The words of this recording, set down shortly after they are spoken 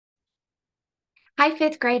Hi,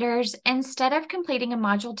 fifth graders. Instead of completing a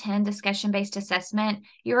Module 10 discussion-based assessment,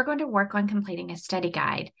 you are going to work on completing a study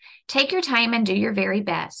guide. Take your time and do your very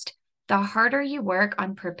best. The harder you work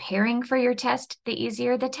on preparing for your test, the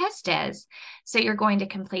easier the test is. So you're going to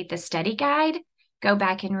complete the study guide, go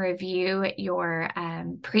back and review your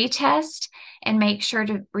pre-test, and make sure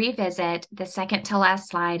to revisit the second to last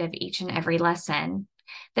slide of each and every lesson.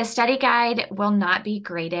 The study guide will not be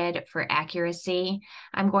graded for accuracy.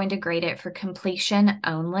 I'm going to grade it for completion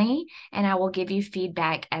only, and I will give you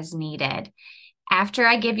feedback as needed. After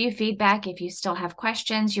I give you feedback, if you still have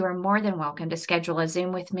questions, you are more than welcome to schedule a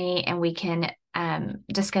Zoom with me, and we can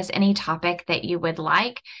discuss any topic that you would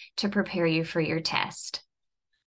like to prepare you for your test.